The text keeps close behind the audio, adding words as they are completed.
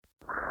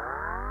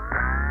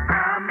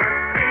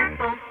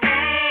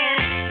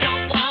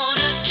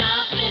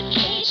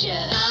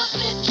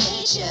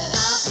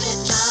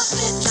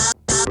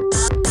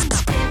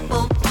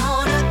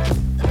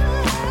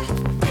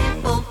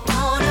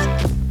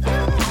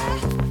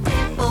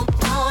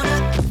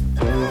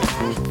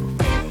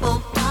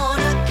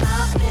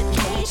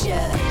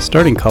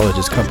Starting college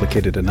is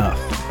complicated enough.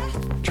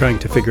 Trying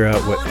to figure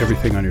out what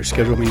everything on your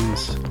schedule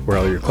means, where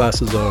all your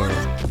classes are,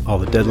 all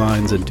the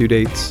deadlines and due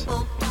dates.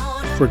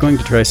 We're going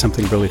to try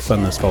something really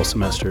fun this fall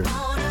semester.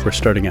 We're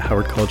starting a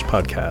Howard College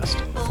podcast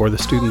for the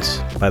students,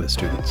 by the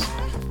students.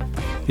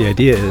 The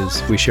idea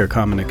is we share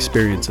common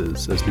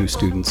experiences as new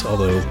students,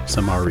 although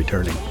some are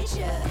returning.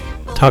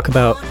 Talk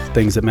about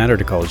things that matter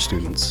to college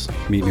students,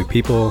 meet new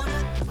people,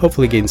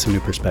 hopefully gain some new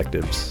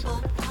perspectives,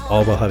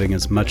 all while having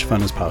as much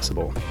fun as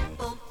possible.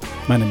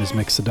 My name is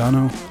Mick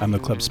Sedano. I'm the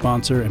club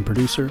sponsor and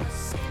producer.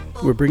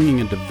 We're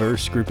bringing a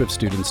diverse group of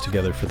students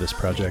together for this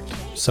project,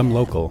 some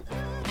local.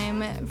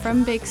 I'm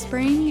from Big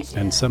Spring.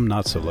 And some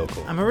not so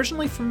local. I'm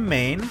originally from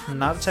Maine,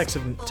 not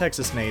a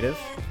Texas native.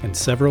 And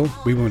several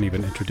we won't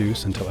even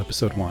introduce until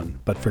episode 1.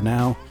 But for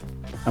now,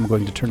 I'm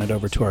going to turn it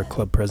over to our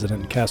club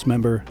president and cast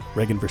member,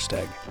 Reagan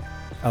Versteg.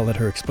 I'll let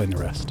her explain the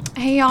rest.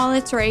 Hey y'all,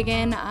 it's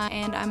Reagan,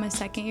 and I'm a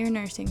second-year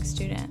nursing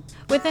student.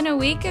 Within a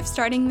week of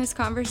starting this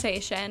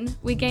conversation,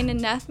 we gained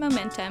enough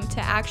momentum to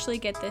actually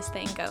get this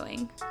thing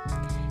going.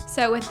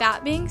 So with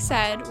that being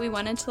said, we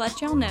wanted to let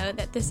y'all know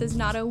that this is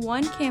not a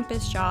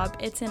one-campus job,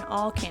 it's an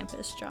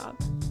all-campus job.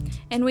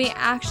 And we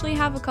actually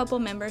have a couple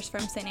members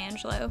from San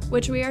Angelo,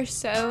 which we are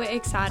so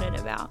excited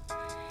about.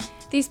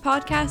 These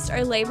podcasts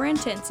are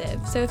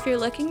labor-intensive, so if you're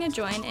looking to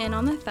join in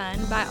on the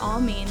fun, by all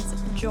means,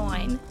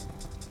 join.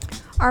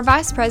 Our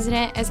vice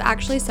president is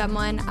actually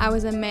someone I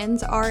was a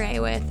men's RA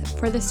with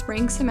for the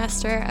spring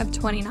semester of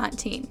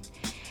 2019.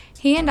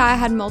 He and I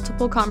had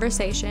multiple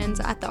conversations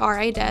at the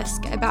RA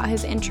desk about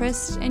his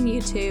interest in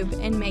YouTube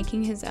and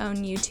making his own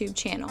YouTube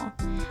channel.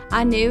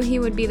 I knew he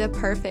would be the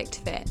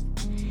perfect fit.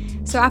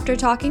 So after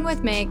talking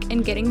with Mick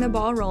and getting the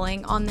ball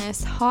rolling on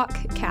this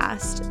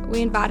Hawkcast,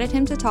 we invited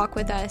him to talk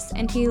with us,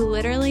 and he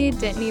literally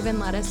didn't even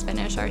let us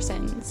finish our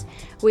sentence.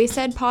 We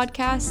said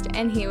podcast,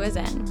 and he was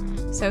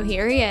in. So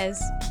here he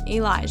is,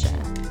 Elijah.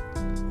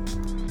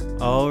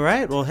 All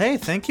right. Well, hey,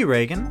 thank you,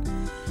 Reagan.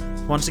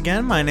 Once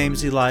again, my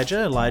name's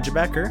Elijah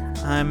Becker.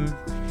 I'm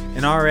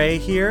an RA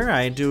here.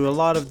 I do a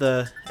lot of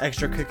the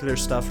extracurricular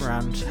stuff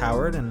around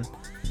Howard, and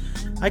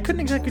I couldn't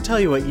exactly tell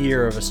you what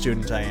year of a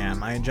student I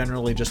am. I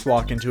generally just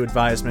walk into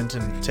advisement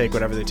and take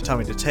whatever they tell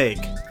me to take.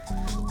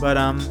 But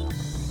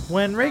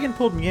when Reagan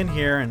pulled me in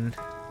here and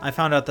I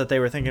found out that they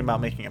were thinking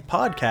about making a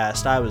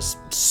podcast, I was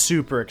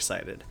super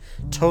excited.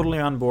 Totally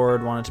on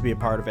board, wanted to be a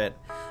part of it.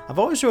 I've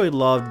always really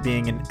loved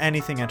being in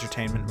anything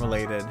entertainment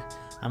related.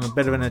 I'm a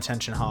bit of an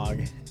attention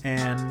hog,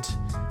 and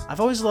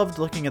I've always loved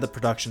looking at the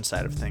production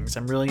side of things.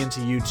 I'm really into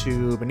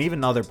YouTube and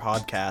even other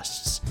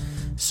podcasts.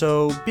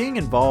 So being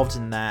involved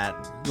in that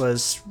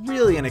was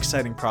really an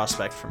exciting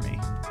prospect for me.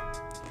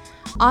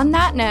 On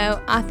that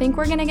note, I think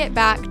we're going to get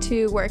back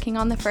to working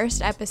on the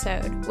first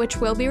episode, which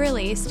will be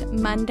released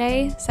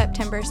Monday,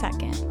 September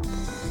 2nd.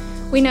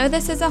 We know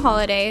this is a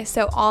holiday,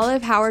 so all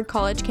of Howard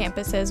College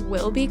campuses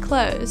will be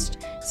closed.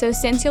 So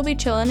since you'll be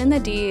chilling in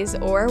the D's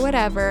or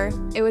whatever,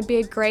 it would be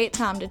a great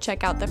time to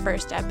check out the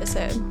first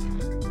episode.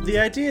 The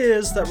idea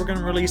is that we're going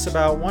to release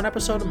about 1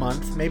 episode a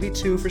month, maybe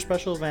 2 for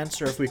special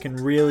events or if we can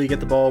really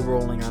get the ball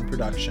rolling on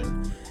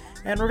production.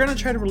 And we're going to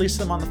try to release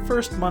them on the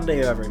first Monday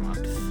of every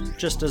month,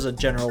 just as a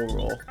general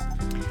rule.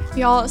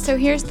 Y'all, so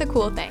here's the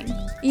cool thing.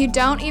 You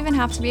don't even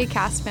have to be a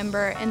cast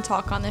member and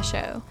talk on the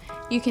show.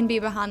 You can be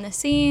behind the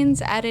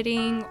scenes,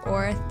 editing,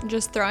 or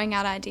just throwing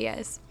out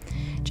ideas.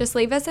 Just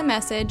leave us a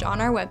message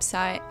on our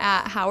website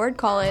at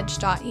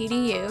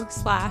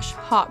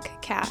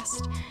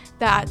howardcollege.edu/hawkcast.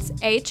 That's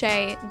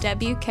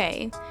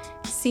HAWKCAST.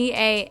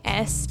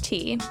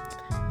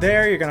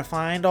 There you're going to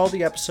find all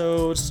the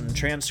episodes, some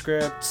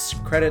transcripts,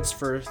 credits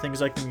for things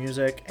like the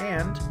music,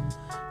 and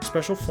a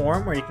special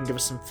forum where you can give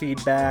us some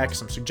feedback,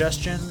 some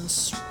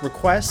suggestions,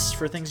 requests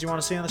for things you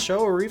want to see on the show,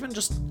 or even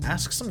just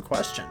ask some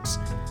questions.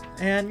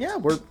 And yeah,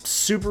 we're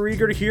super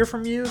eager to hear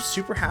from you,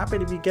 super happy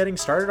to be getting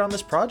started on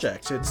this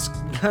project. It's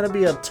going to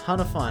be a ton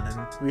of fun,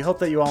 and we hope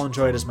that you all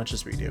enjoy it as much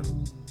as we do.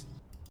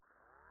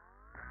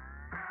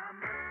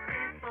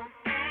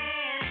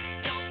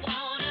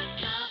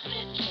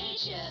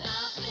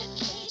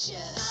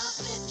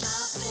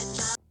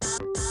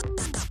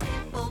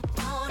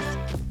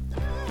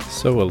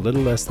 So a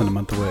little less than a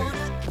month away.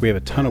 We have a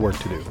ton of work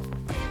to do.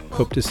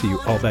 Hope to see you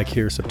all back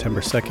here September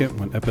 2nd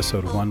when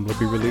episode 1 will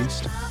be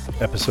released.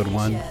 Episode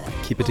 1,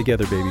 keep it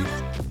together, baby.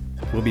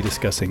 We'll be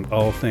discussing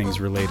all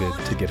things related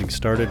to getting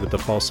started with the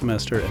fall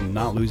semester and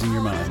not losing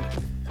your mind.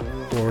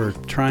 Or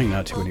trying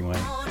not to anyway.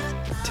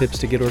 Tips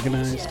to get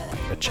organized,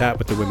 a chat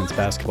with the women's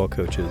basketball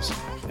coaches,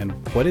 and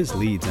what is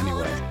Leeds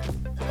anyway?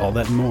 All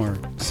that and more.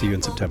 See you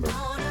in September.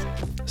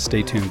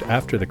 Stay tuned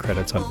after the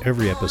credits on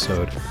every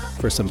episode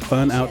for some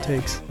fun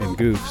outtakes and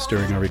goofs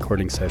during our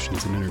recording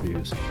sessions and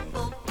interviews.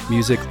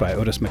 Music by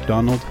Otis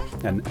McDonald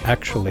and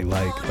Actually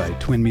Like by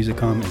Twin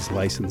Musicom is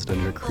licensed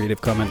under a Creative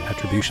Commons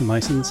Attribution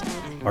License.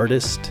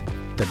 Artist,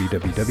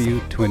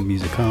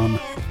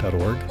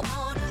 www.twinmusicom.org.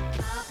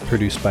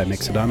 Produced by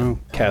Mick Sedano.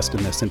 Cast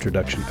in this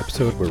introduction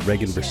episode were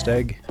Reagan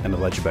Versteg and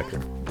Elijah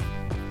Becker.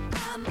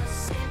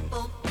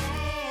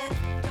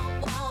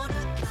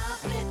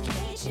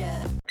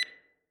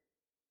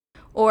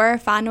 or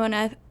find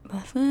one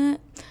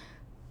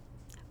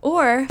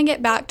or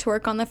get back to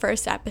work on the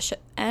first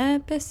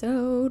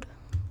episode.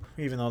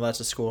 Even though that's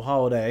a school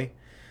holiday,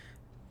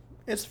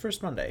 it's the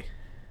first Monday.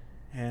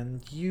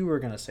 And you were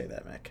going to say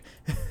that,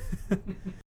 Mick.